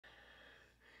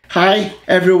Hi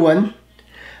everyone,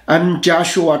 I'm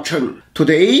Joshua Chen.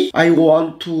 Today I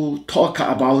want to talk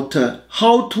about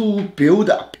how to build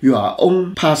up your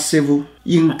own passive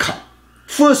income.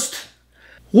 First,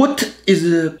 what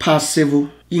is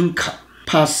passive income?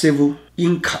 Passive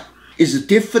income is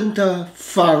different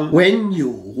from when you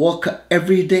work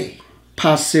every day.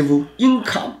 Passive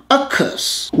income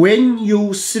occurs when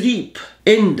you sleep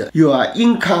and your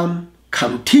income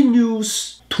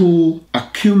continues to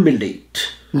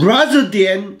accumulate. Rather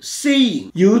than saying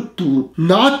you do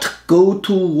not go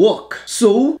to work,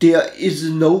 so there is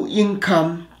no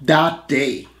income that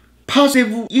day.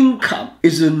 Passive income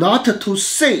is not to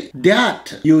say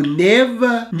that you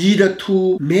never need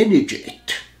to manage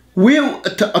it. Will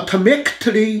it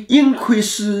automatically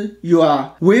increase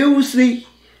your wealth?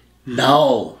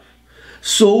 No.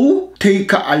 So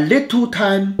take a little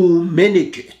time to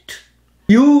manage it.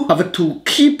 You have to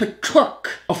keep track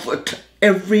of it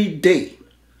every day.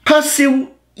 Passive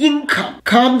income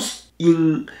comes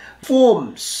in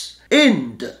forms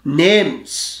and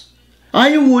names.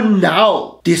 I will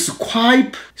now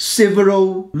describe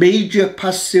several major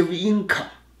passive income.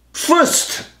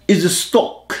 First is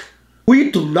stock.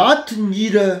 We do not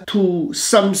need to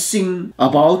something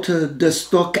about the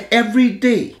stock every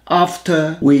day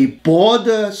after we bought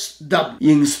them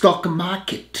in stock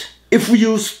market. If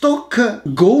your stock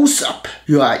goes up,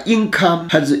 your income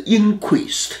has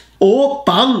increased. Or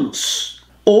bonds,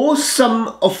 or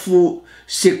some of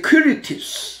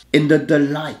securities and the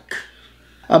like.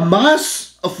 A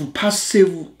mass of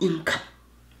passive income.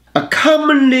 A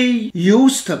commonly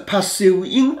used passive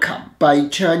income by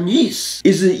Chinese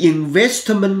is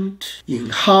investment in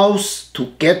house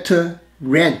to get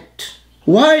rent.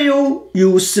 While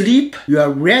you sleep,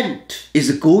 your rent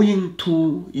is going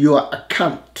to your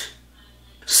account.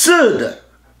 Third,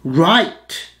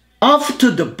 write. After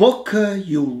the book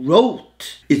you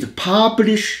wrote is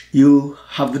published, you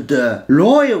have the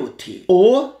royalty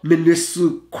or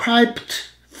manuscript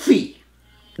fee.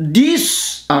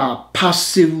 These are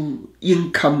passive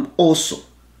income also.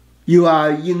 Your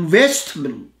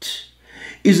investment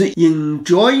is in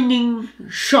joining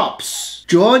shops,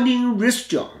 joining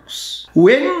restaurants.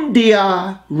 When they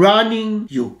are running,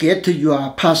 you get your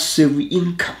passive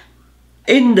income.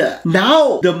 And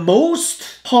now the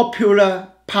most popular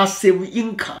passive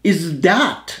income is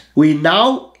that we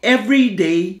now every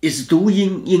day is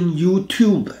doing in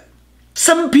YouTube.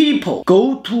 Some people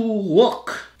go to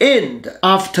work and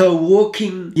after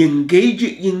working engage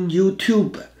in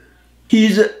YouTube.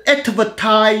 He's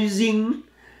advertising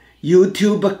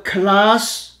YouTube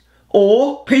class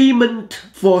or payment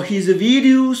for his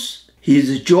videos.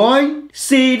 He's joined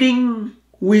selling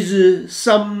with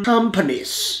some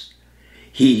companies.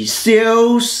 He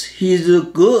sells his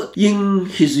goods in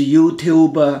his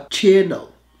YouTube channel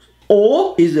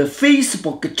or his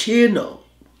Facebook channel.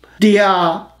 They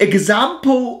are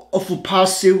examples of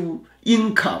passive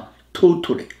income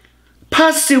totally.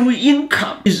 Passive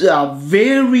income is a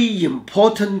very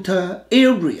important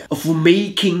area of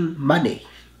making money.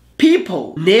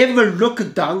 People never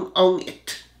look down on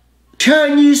it.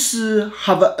 Chinese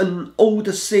have an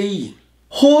old saying,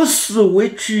 horse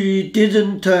which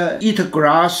didn't eat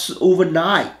grass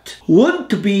overnight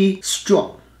won't be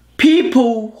strong.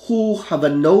 People who have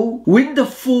no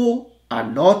windfall are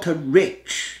not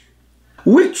rich.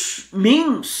 Which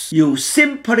means you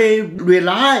simply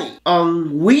rely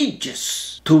on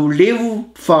wages to live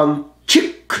from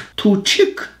cheek to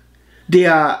cheek.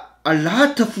 There are a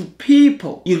lot of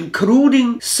people,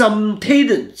 including some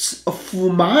talents of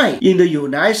mine in the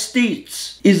United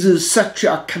States, is such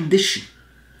a condition.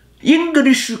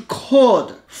 English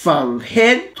called from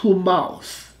hand to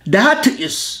mouth. That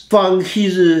is, from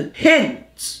his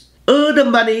hands,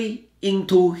 earn money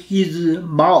into his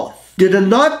mouth. Did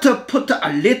not put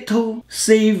a little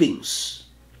savings.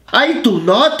 I do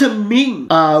not mean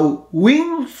a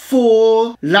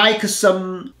windfall like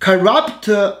some corrupt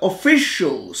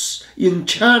officials in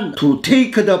China to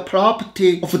take the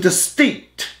property of the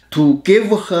state to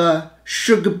give her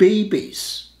sugar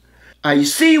babies. I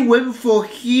say windfall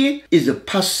here is a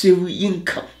passive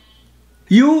income.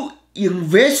 You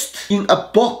invest in a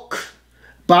book,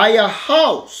 buy a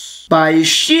house, buy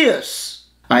shares.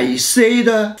 I say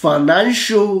the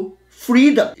financial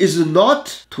freedom is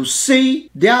not to say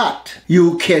that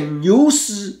you can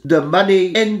use the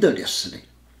money endlessly.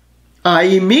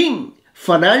 I mean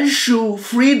financial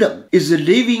freedom is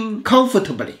living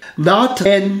comfortably, not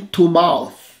hand to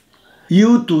mouth.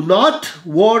 You do not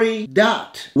worry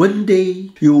that one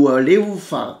day you will live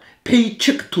from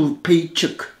paycheck to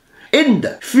paycheck and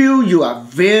feel you are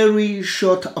very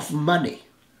short of money.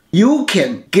 you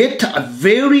can get a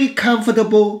very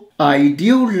comfortable,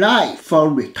 ideal life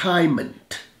from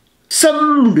retirement.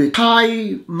 Some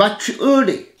retire much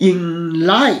early in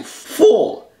life,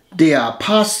 for their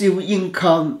passive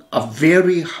income are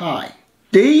very high.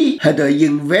 They had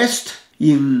invest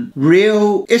in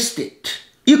real estate,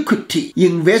 equity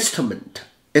investment,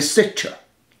 etc.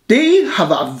 They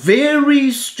have a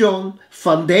very strong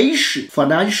foundation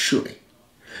financially,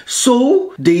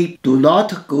 so they do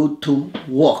not go to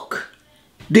work.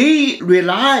 They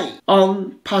rely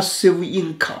on passive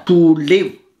income to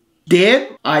live.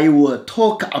 Then I will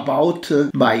talk about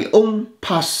my own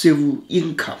passive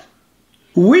income.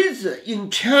 Whether in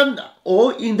China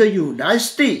or in the United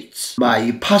States,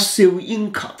 my passive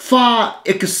income far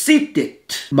exceeded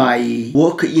my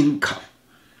work income.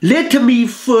 Let me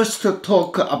first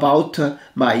talk about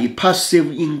my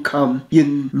passive income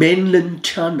in mainland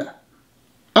China.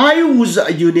 I was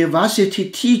a university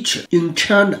teacher in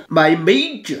China. My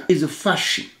major is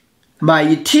fashion.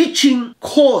 My teaching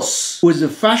course was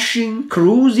fashion,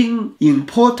 clothing,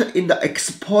 import and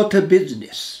export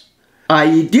business.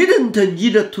 I didn't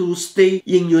need to stay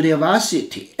in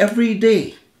university every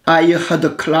day. I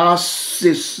had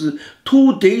classes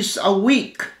 2 days a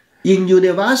week in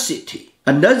university,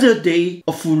 another day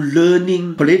of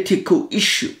learning political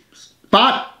issues.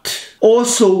 But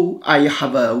also I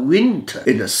have a winter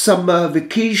and a summer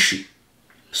vacation.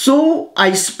 So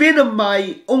I spent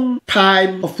my own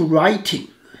time of writing.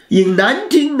 In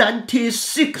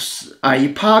 1996, I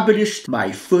published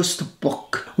my first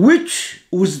book, which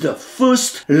was the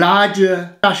first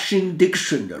larger fashion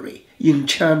dictionary in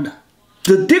China.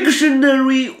 The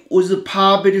dictionary was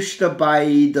published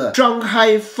by the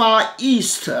Shanghai Far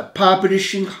East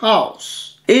Publishing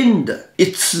House, and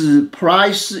its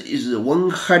price is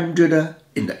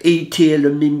 180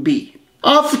 renminbi.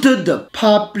 After the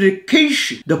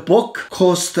publication, the book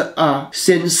caused a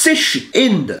sensation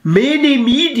and many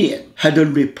media had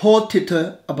reported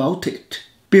about it.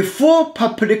 Before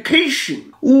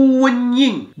publication, Wu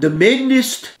Wenying, the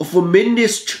Minister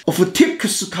of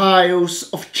Textiles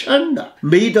of China,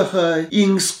 made her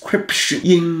inscription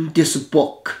in this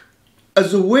book,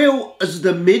 as well as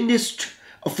the Minister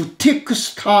of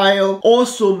Textile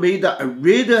also made a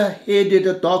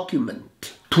red-headed document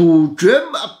to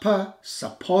drum up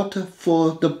support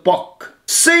for the book,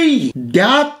 saying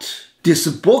that this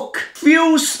book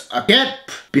fills a gap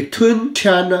between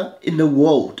China and the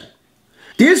world.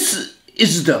 This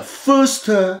is the first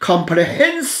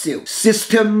comprehensive,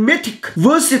 systematic,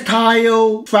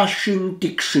 versatile fashion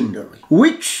dictionary,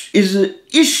 which is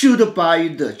issued by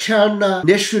the China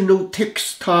National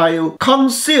Textile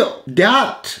Council,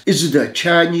 that is the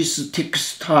Chinese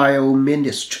Textile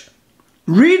Ministry.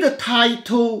 Read the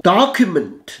title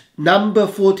document number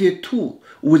 42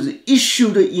 was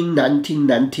issued in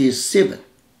 1997.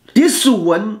 This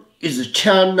one is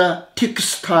China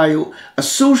Textile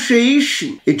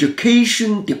Association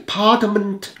Education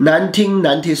Department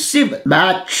 1997,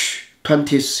 March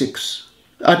 26.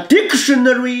 A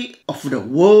dictionary of the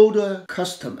world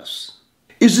customers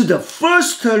is the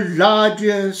first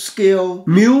large-scale,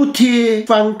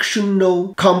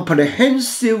 multifunctional,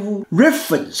 comprehensive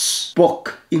reference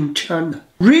book in China,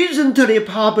 recently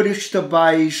published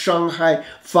by Shanghai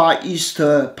Far East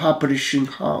Publishing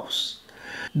House.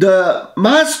 The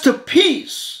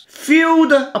masterpiece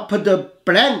filled up the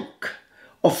blank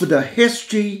of the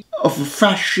history of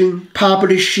fashion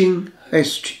publishing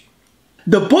history.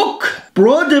 The book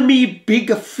brought me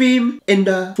big fame and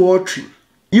fortune.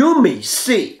 You may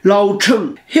say, Lao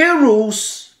Cheng,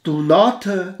 heroes do not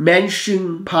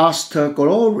mention past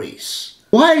glories.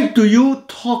 Why do you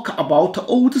talk about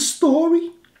old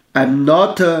story? I'm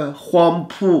not Huang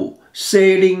Pu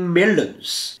selling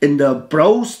melons and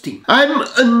boasting. I'm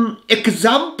an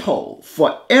example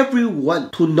for everyone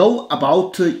to know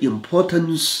about the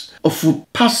importance of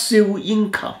passive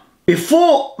income.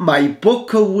 Before my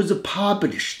book was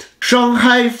published,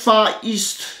 Shanghai Far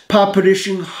East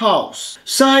Publishing House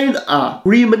signed an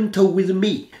agreement with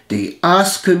me. They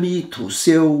asked me to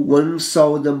sell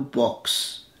 1,000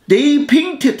 books. They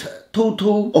printed a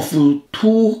total of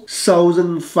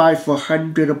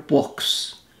 2,500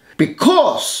 books.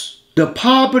 Because the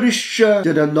publisher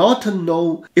did not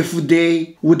know if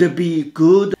they would be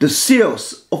good, the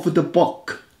sales of the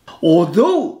book.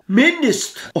 Although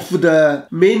Minister of the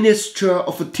Ministry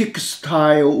of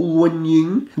Textile Wu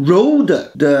Wenying wrote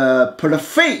the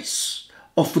preface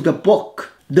of the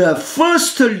book, the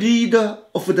first leader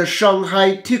of the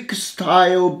Shanghai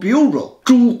Textile Bureau,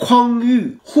 Zhu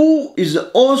Kuangyu, who is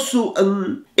also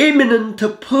an eminent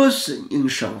person in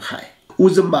Shanghai,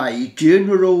 was my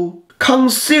general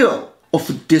counsel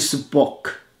of this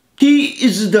book. He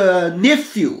is the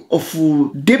nephew of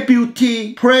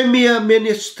Deputy Premier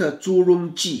Minister Zhu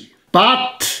Rongji,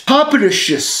 but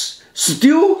publishers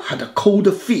still had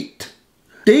cold feet.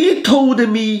 They told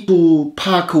me to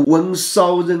pack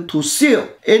 1,000 to sell,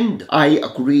 and I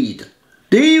agreed.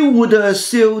 They would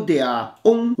sell their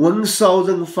own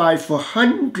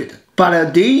 1,500,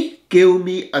 but they gave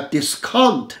me a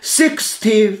discount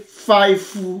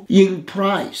 65 in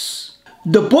price.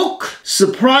 The book's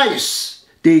price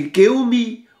they gave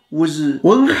me was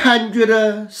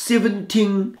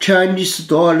 117 Chinese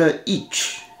dollar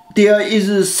each. There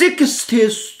is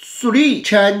 63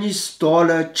 Chinese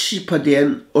dollar cheaper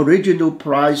than original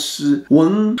price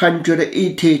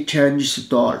 180 Chinese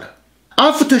dollar.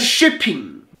 After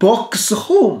shipping books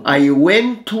home, I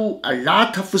went to a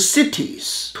lot of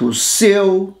cities to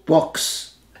sell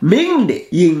books, mainly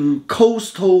in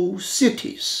coastal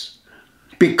cities.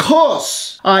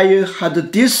 Because I had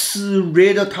this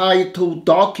red title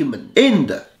document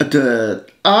and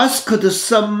asked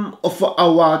some of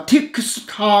our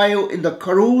textile and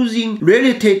clothing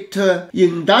related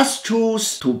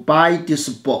industrials to buy this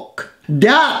book.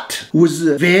 That was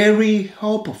very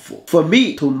helpful for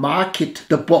me to market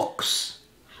the books.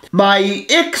 My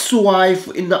ex-wife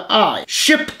and I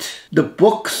shipped the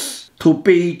books to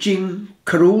Beijing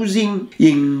clothing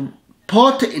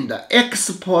import and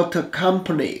export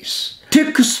companies,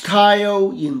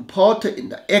 textile import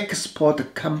and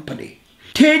export company,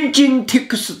 Tianjin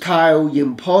Textile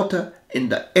Import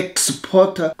and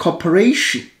Export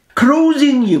Corporation,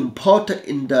 clothing import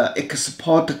and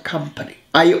export company.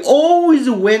 I always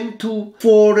went to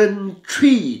foreign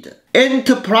trade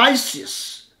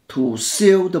enterprises to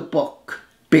sell the book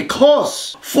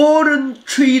because foreign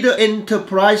trade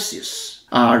enterprises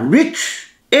are rich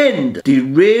and they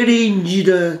really need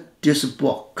this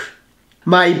book.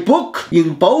 My book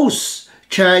in both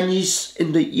Chinese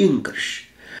and English.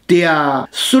 There are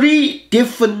 3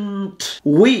 different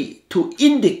ways to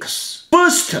index.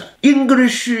 First,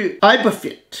 English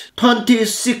alphabet,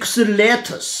 26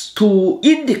 letters to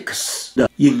index the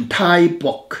entire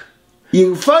book.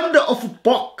 In front of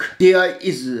book, there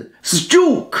is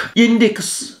stroke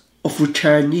index of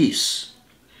Chinese.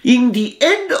 In the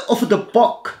end of the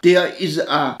book, there is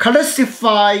a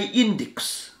classified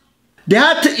index.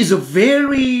 That is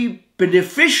very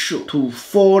beneficial to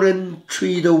foreign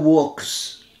trade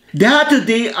workers. That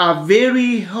they are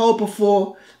very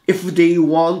helpful if they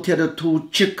wanted to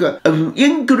check an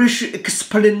English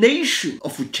explanation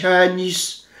of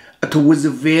Chinese. It was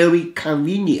very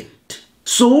convenient.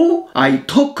 So I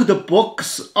took the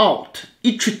books out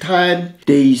each time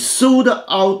they sold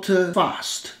out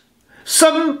fast.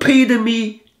 Some paid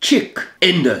me check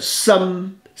and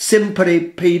some simply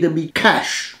paid me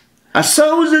cash.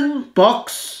 1,000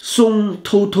 books soon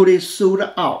totally sold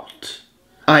out.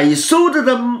 I sold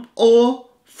them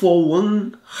all for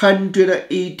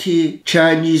 180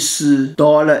 Chinese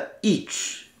dollar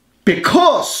each.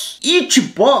 Because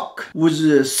each book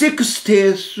was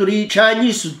 63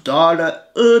 Chinese dollar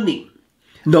earning.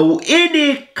 No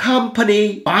any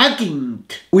company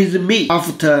bargained with me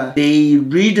after they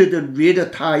read the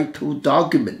red title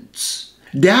documents.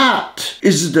 That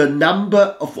is the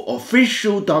number of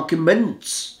official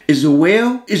documents, as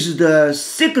well as the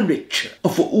signature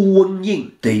of Wu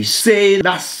Wenying. They say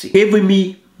nothing, gave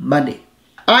me money.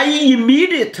 I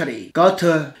immediately got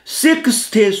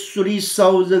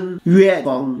 63,000 yuan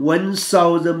from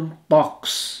 1,000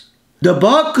 books. The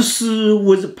box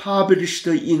was published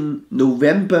in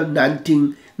November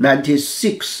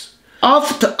 1996.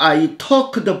 After I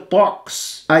took the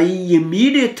box, I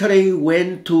immediately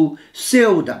went to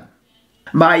sell them.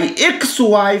 My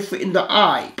ex-wife and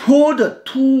I poured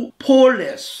 2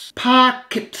 police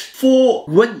packets for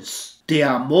once. There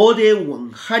are more than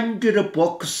 100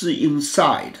 books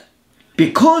inside.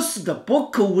 Because the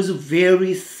book was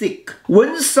very thick,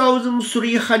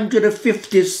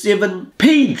 1,357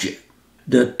 pages,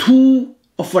 the 2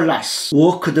 of us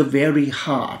worked very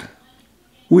hard.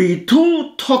 We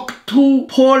took 2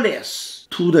 police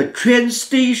to the train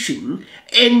station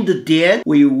and then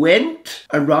we went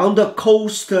around the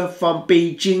coast from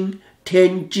Beijing,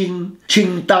 Tianjin,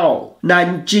 Qingdao,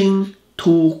 Nanjing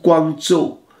to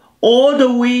Guangzhou, all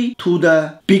the way to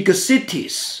the big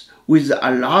cities with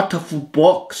a lot of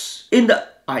books, and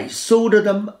I sold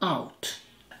them out.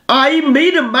 I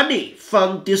made money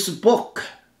from this book.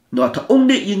 Not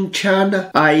only in China,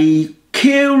 I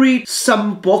carried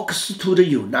some books to the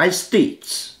United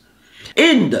States.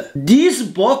 And these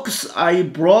books I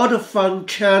brought from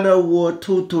China were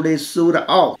totally sold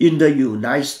out in the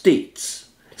United States.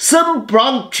 Some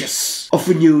branches of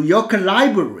New York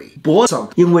Library bought some，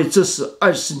 因为这是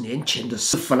20年前的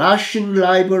事。Flushing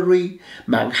Library,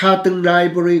 Manhattan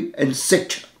Library,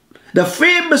 etc. The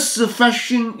famous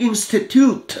Fashion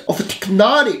Institute of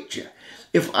Technology,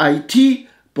 FIT,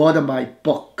 bought my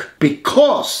book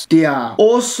because there are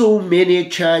also many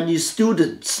Chinese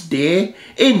students there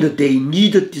and they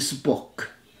needed this book.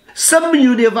 Some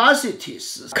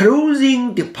universities'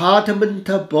 clothing department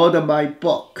bought my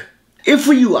book. If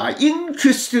you are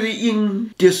interested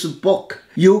in this book,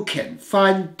 you can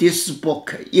find this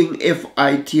book in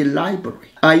FIT library.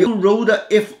 I wrote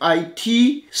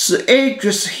FIT's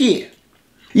address here.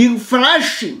 In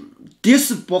Flushing,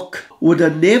 this book would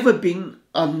have never been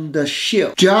on the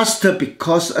shelf just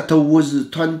because it was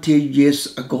 20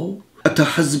 years ago. It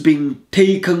has been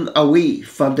taken away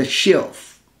from the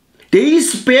shelf. They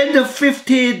spent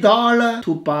 $50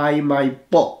 to buy my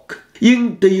book.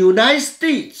 In the United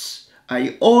States,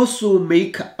 I also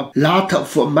make a lot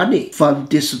of money from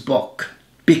this book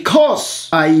because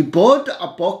I bought a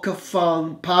book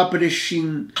from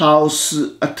publishing house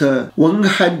at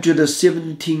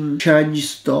 117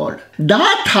 Chinese dollars.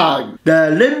 That time,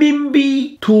 the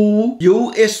renminbi to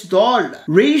US dollar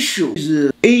ratio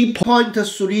is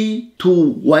 8.3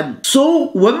 to 1. So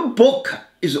one book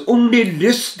is only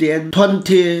less than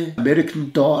 20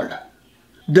 American dollars.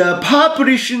 The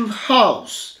publishing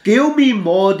house gave me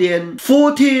more than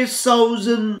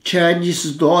 40,000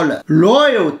 Chinese dollars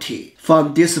royalty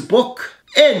from this book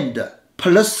and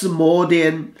plus more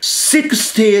than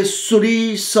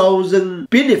 63,000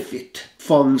 benefit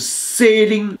from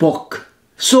selling book.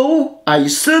 So I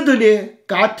certainly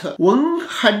got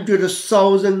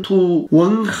 100,000 to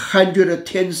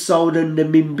 110,000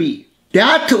 renminbi.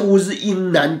 That was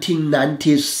in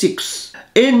 1996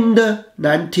 and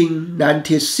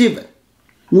 1997.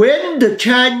 When the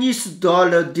Chinese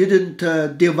dollar didn't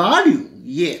devalue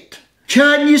yet,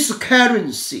 Chinese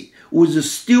currency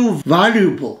was still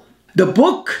valuable. The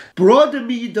book brought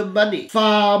me the money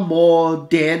far more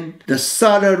than the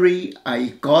salary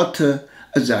I got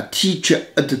as a teacher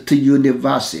at the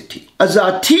university. As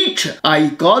a teacher, I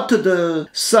got the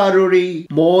salary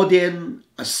more than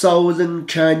 1,000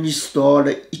 Chinese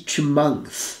dollars each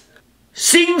month.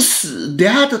 Since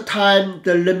that time,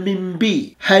 the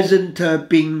renminbi hasn't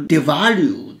been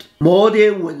devalued. More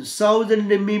than 1,000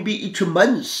 renminbi each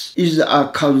month is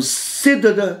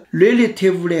considered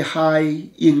relatively high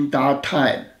in that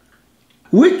time,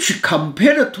 which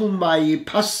compared to my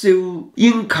passive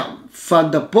income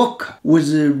from the book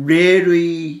was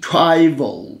very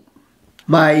trivial.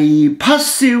 My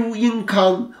passive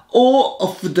income, all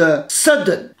of the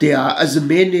sudden, there are as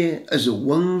many as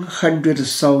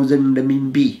 100,000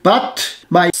 renminbi. But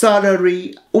my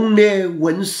salary only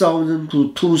 1,000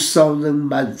 to 2,000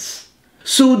 months.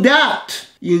 So that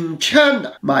in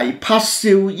China, my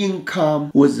passive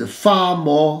income was far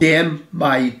more than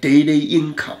my daily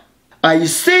income. I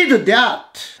said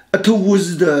that it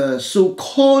was the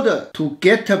so-called to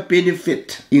get a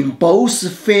benefit in both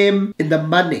fame and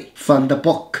money from the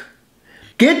book.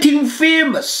 Getting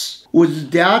famous was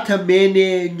that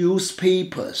many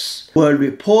newspapers were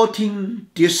reporting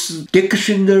this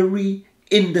dictionary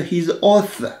and his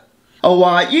author.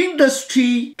 Our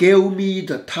industry gave me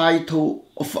the title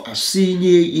of a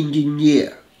senior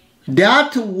engineer.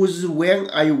 That was when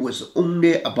I was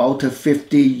only about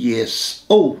 50 years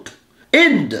old.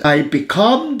 And I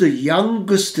became the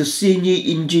youngest senior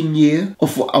engineer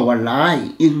of our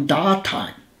line in that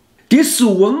time. This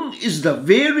one is the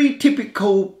very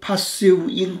typical passive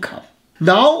income.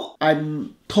 Now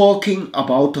I'm talking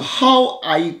about how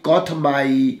I got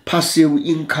my passive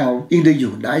income in the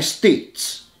United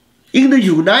States. In the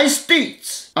United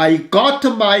States, I got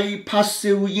my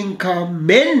passive income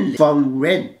mainly from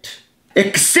rent.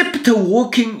 Except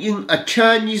working in a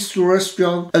Chinese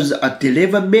restaurant as a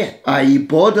delivery man, I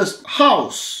bought a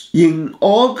house in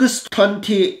August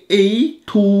 28,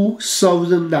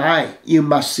 2009 in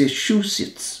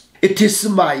Massachusetts. It is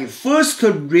my first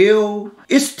real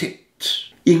estate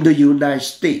in the United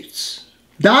States.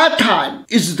 That time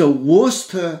is the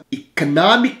worst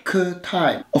economic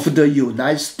time of the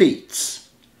United States.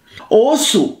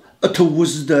 Also, it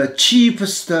was the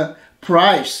cheapest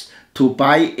price to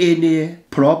buy any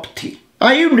property.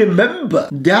 I remember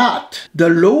that the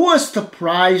lowest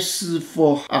price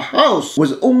for a house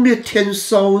was only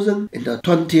 10,000 and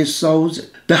 20,000.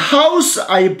 The house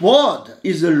I bought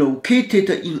is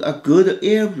located in a good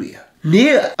area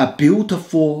near a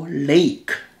beautiful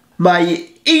lake. My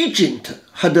agent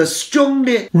had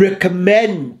strongly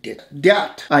recommended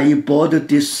that I bought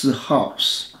this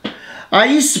house.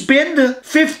 I spent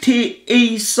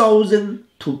 $58,000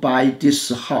 to buy this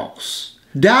house.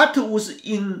 That was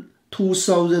in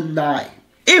 2009.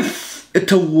 If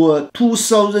it were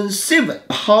 2007,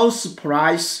 the house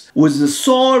price was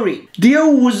soaring. There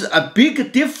was a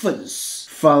big difference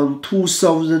from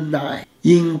 2009.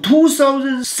 In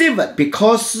 2007,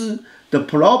 because the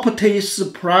property's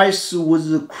price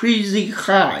was crazy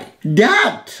high,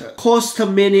 that caused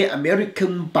many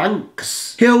American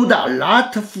banks held a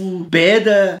lot of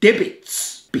bad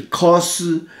debits because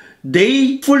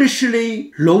they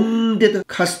foolishly loaned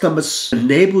customers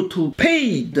unable to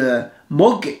pay the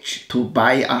mortgage to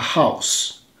buy a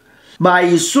house.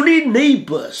 My 3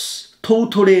 neighbors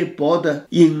totally bought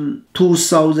in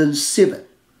 2007.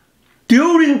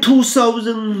 During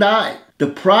 2009, the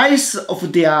price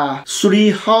of their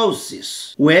 3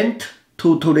 houses went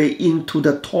totally into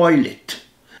the toilet.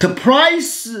 The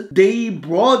price they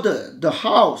bought the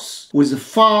house was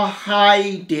far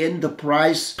higher than the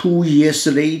price 2 years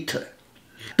later.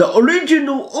 The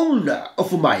original owner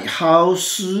of my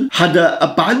house had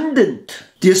abandoned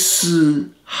this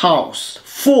house,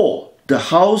 for the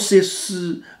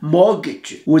house's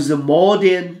mortgage was more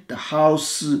than the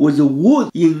house was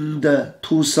worth in the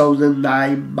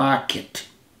 2009 market.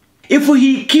 If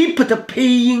he kept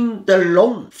paying the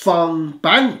loan from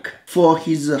bank for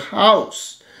his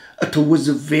house, it was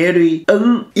very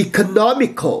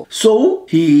uneconomical, so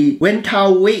he went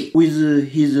away with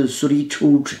his 3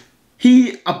 children.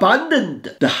 He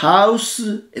abandoned the house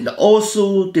and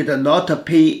also did not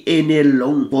pay any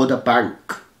loan for the bank.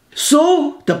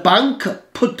 So the bank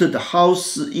put the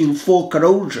house in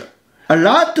foreclosure. A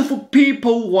lot of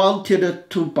people wanted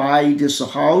to buy this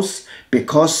house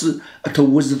because it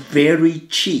was very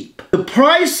cheap. The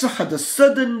price had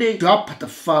suddenly dropped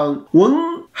from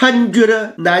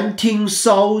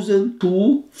 $119,000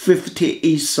 to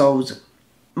 $58,000.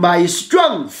 My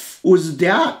strength was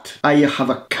that I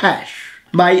have cash.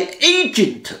 My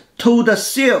agent told the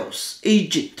sales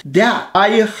agent that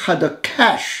I had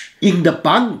cash in the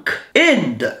bank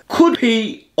and could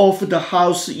pay off the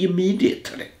house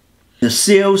immediately. The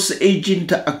sales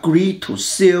agent agreed to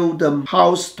sell the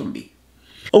house to me.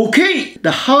 Okay,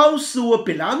 the house will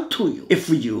belong to you if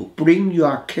you bring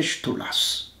your cash to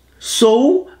us.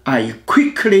 So I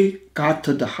quickly got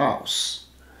the house.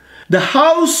 The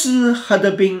house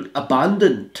had been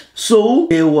abandoned, so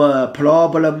there were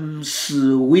problems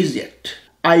with it.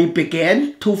 I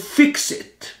began to fix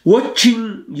it,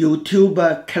 watching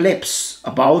YouTube clips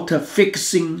about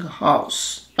fixing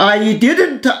house. I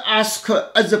didn't ask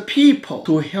other people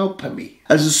to help me.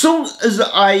 As soon as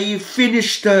I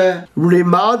finished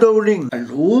remodeling a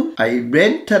room, I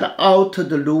rented out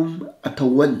the room at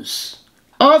once.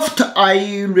 After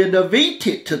I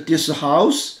renovated this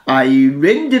house, I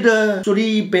rented a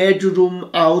 3-bedroom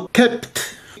out,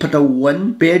 kept the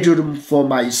 1 bedroom for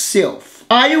myself.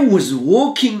 I was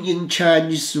working in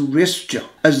Chinese restaurant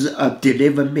as a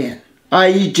delivery man.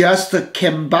 I just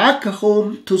came back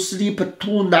home to sleep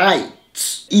 2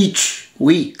 nights each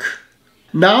week.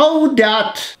 Now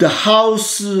that the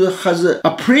house has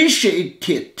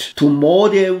appreciated to more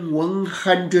than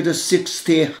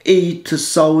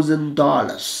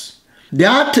 $168,000,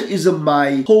 that is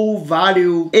my whole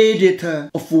value added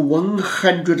of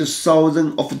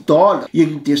 $100,000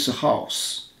 in this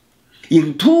house.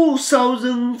 In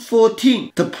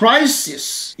 2014, the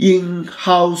prices in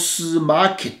house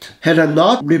market had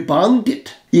not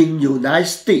rebounded in United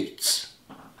States.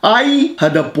 I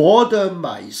had bought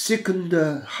my second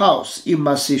house in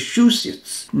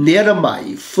Massachusetts near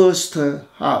my first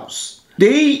house.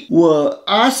 They were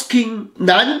asking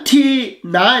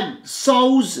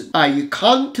 $99,000. I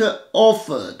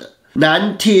counter-offered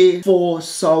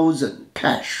 $94,000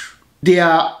 cash.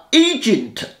 Their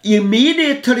agent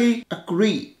immediately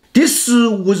agreed. This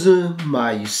was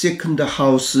my second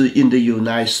house in the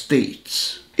United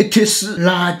States. It is a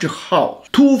large house,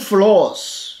 2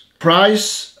 floors.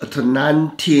 Price at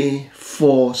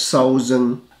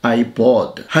 $94,000 I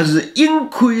bought has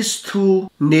increased to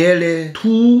nearly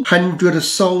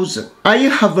 $200,000. I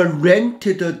have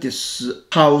rented this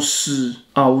house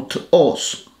out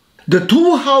also. The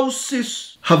 2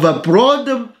 houses have brought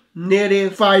nearly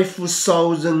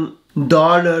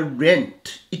 $5,000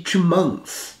 rent each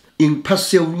month in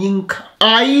passive income.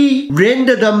 I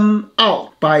rented them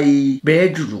out by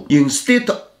bedroom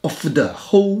instead of the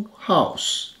whole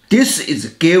house. This is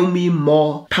gave me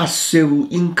more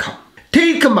passive income.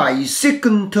 Take my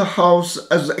second house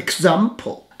as an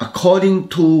example. According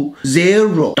to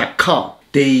 0.com,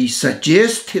 they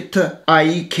suggested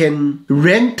I can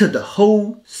rent the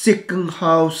whole second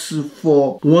house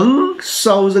for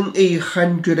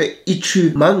 $1,800 each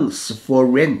month for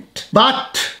rent.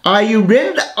 But I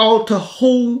rent out a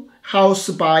whole house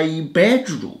by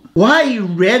bedroom. Why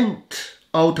rent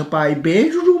out by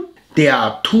bedroom? There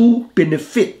are two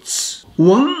benefits.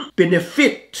 One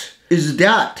benefit is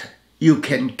that you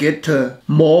can get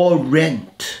more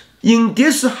rent. In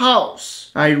this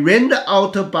house, I rent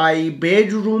out by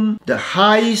bedroom. The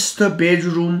highest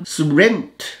bedroom's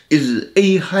rent is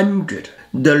 $800.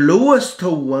 The lowest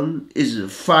one is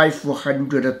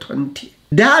 $520.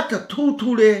 That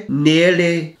totally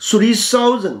nearly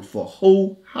 $3,000 for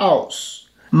whole house.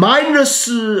 Minus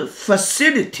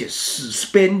facilities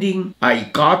spending, I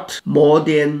got more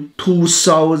than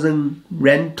 $2,000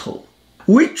 rental,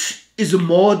 which is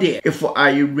more than if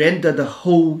I rented the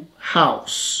whole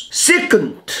house.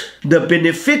 Second, the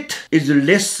benefit is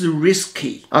less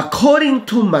risky. According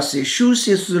to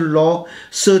Massachusetts law,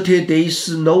 30 days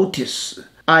notice,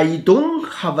 I don't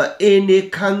have any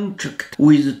contract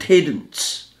with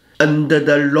tenants. Under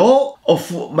the law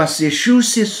of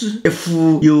Massachusetts, if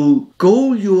you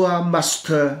go, you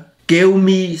must give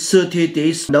me 30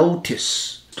 days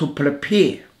notice to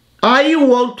prepare. I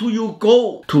want you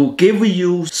go to give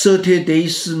you 30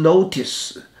 days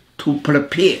notice to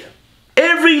prepare.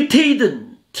 Every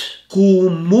tenant who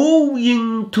move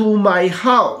into my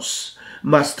house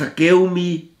must give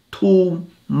me 2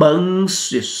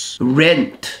 months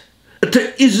rent. It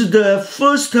is the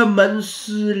first month's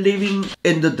living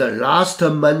and the last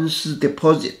month's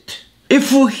deposit.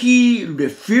 If he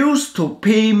refuses to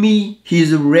pay me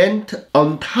his rent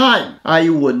on time, I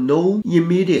will know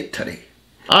immediately.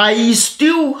 I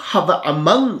still have a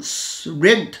month's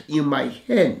rent in my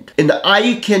hand, and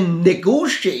I can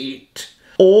negotiate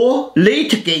or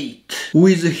litigate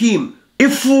with him.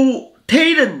 If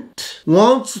tenant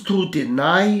wants to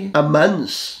deny a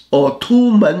month or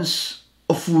 2 months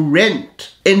of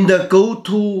rent and go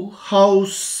to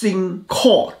housing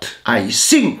court, I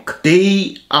think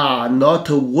they are not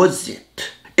worth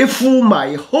it. If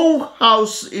my whole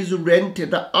house is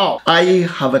rented out, I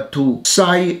have to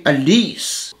sign a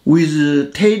lease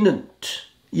with tenant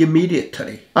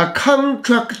immediately. A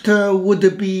contract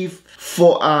would be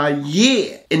for a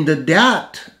year, and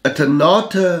that it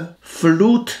not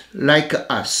float like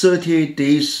a 30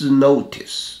 days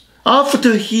notice.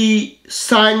 After he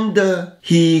signed,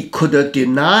 he could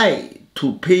deny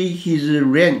to pay his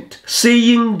rent,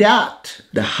 saying that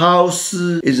the house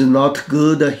is not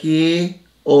good here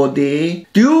or there.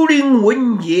 During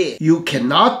 1 year, you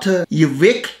cannot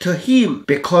evict him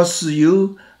because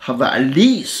you have a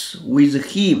lease with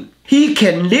him. He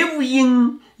can live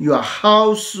in your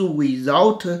house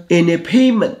without any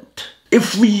payment.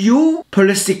 If you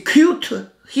persecute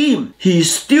him, he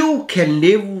still can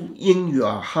live in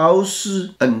your house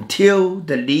until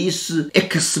the lease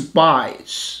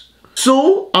expires.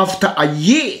 So after a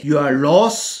year, your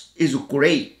loss is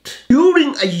great.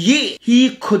 During a year,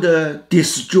 he could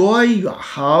destroy your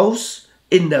house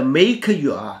and make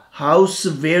your house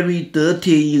very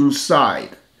dirty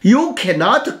inside. You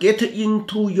cannot get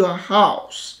into your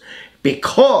house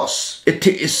because it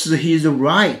is his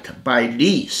right by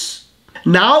lease.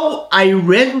 Now I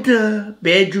rent a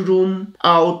bedroom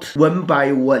out one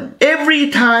by one.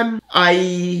 Every time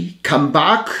I come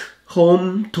back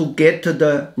home to get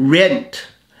the rent,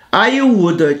 I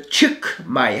would check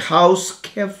my house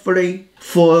carefully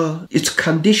for its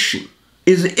condition.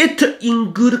 Is it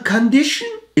in good condition?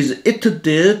 Is it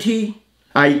dirty?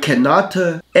 I cannot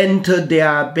enter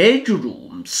their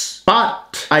bedrooms,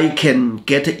 but I can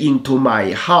get into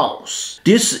my house.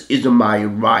 This is my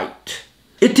right.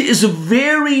 It is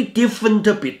very different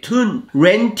between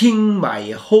renting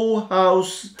my whole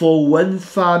house for one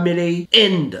family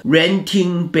and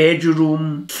renting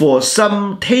bedroom for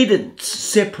some tenants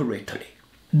separately.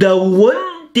 The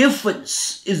one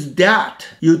difference is that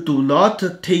you do not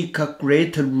take a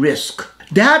great risk.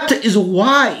 That is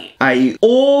why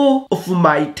all of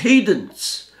my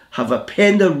tenants have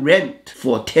paid rent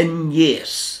for 10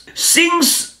 years.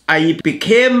 Since I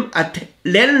became a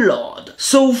landlord,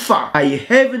 so far I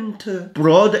haven't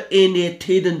brought any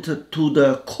tenant to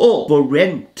the court for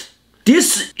rent.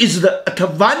 This is the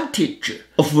advantage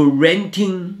of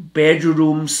renting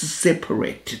bedrooms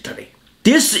separately.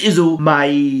 This is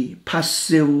my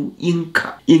passive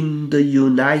income in the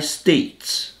United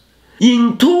States.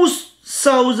 In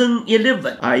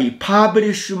 2011, I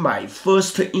published my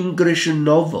first English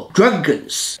novel,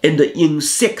 Dragons and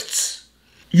Insects.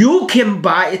 You can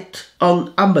buy it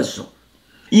on Amazon.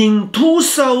 In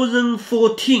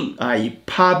 2014, I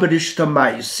published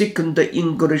my second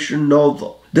English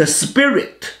novel, The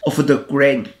Spirit of the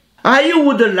Grain. I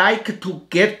would like to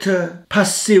get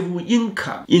passive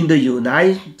income in the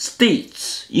United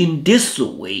States in this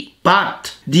way,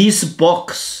 but this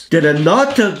box did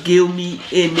not give me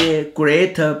any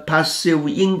greater passive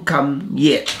income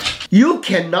yet. You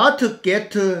cannot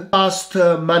get fast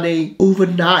money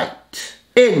overnight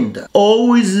and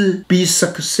always be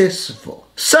successful.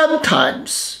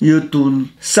 Sometimes you do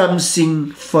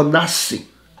something for nothing.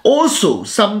 Also,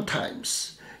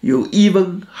 sometimes you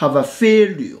even have a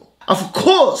failure. Of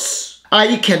course,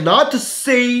 I cannot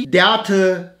say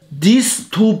that these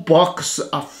two books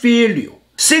are failure,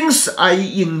 since I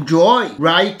enjoy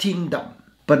writing them,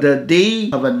 but they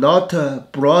have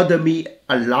not brought me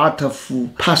a lot of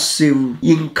passive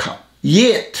income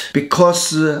yet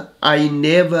because I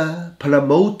never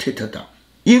promoted them.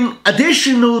 In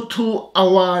addition to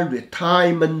our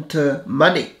retirement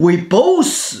money, we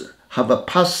both have a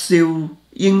passive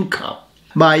income.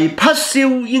 My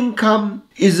passive income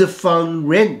is from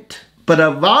rent, but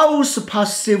Vow's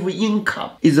passive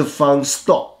income is from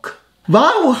stock.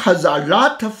 Vow has a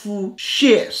lot of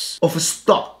shares of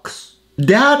stocks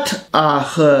that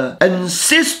her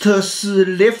ancestors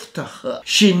left her.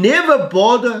 She never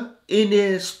bought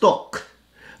any stock,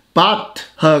 but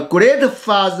her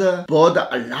grandfather bought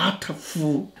a lot of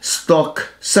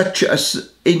stock, such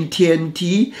as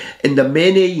AT&T and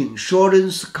many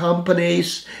insurance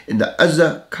companies and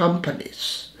other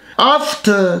companies.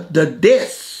 After the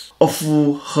death of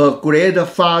her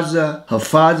grandfather, her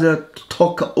father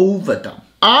took over them.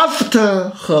 After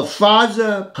her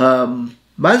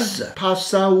mother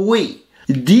passed away,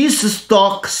 these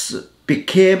stocks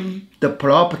became the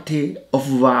property of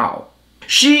Vow.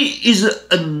 She is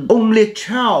an only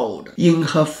child in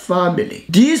her family.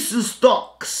 These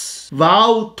stocks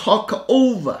Vow took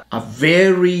over are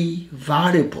very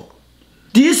valuable.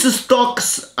 These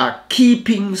stocks are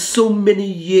keeping so many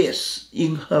years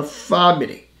in her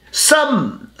family.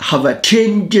 Some have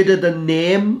changed the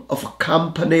name of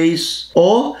companies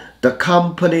or the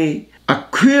company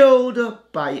acquired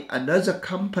by another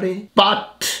company,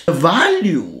 but the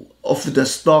value of the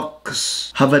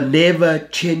stocks have never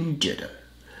changed.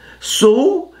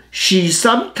 So she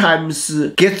sometimes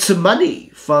gets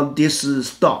money from these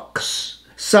stocks,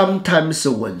 sometimes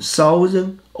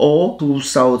 1,000 or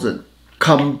 2,000.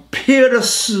 Compared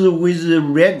with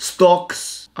rent,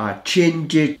 stocks are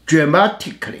changed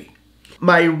dramatically.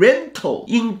 My rental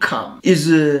income is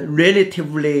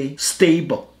relatively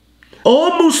stable,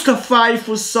 almost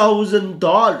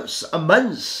 $5,000 a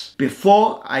month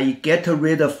before I get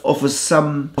rid of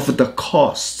some of the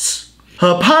costs.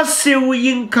 Her passive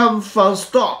income from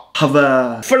stock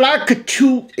have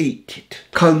fluctuated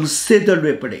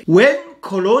considerably. When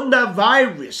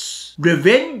coronavirus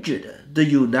ravaged the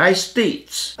United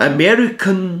States,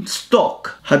 American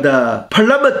stock had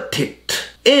plummeted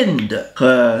and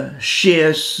her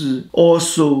shares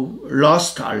also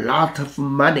lost a lot of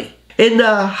money. And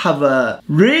have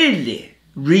really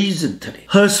recently,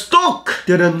 her stock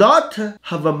did not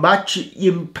have much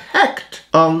impact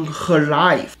on her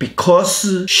life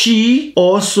because she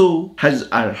also has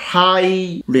a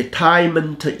high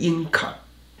retirement income.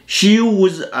 She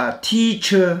was a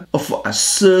teacher of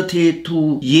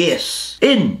 32 years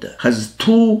and has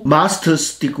 2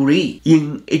 master's degrees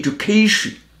in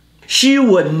education. She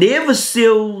will never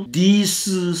sell these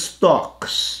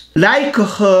stocks. Like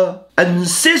her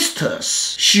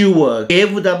ancestors, she will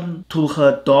give them to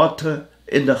her daughter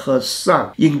and her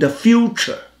son in the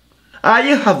future. I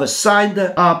have signed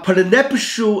a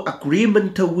prenuptial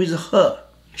agreement with her.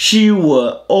 She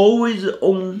will always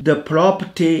own the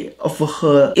property of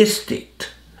her estate.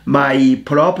 My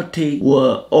property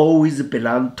will always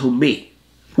belong to me.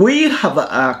 We have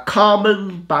a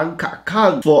common bank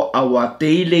account for our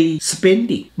daily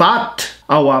spending, but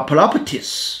our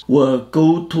properties will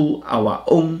go to our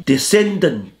own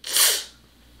descendants.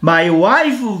 My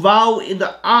wife Val and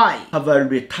I have a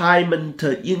retirement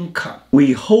income.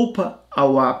 We hope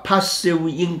our passive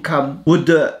income would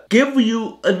give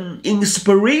you an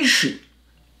inspiration.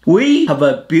 We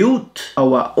have built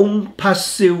our own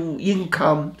passive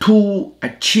income to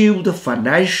achieve the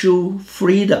financial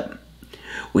freedom.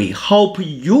 We hope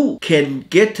you can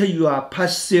get your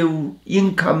passive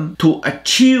income to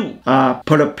achieve a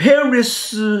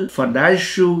prosperous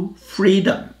financial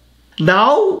freedom.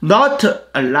 Now, not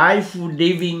a life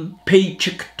living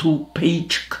paycheck to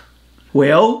paycheck.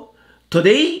 Well,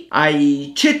 today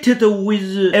I chatted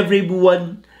with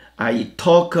everyone. I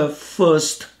talk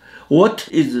first. What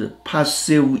is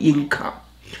passive income?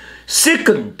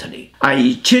 Secondly,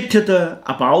 I chatted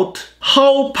about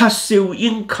how passive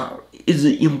income is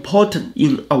important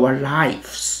in our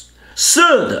lives.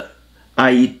 Third,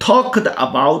 I talked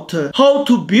about how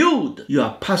to build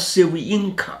your passive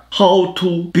income. How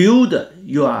to build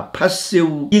your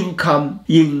passive income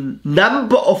in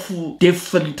number of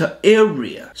different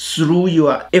areas through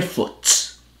your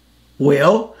efforts.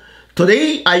 Well,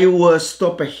 today I will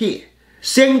stop here.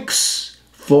 Thanks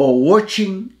for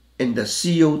watching and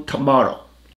see you tomorrow.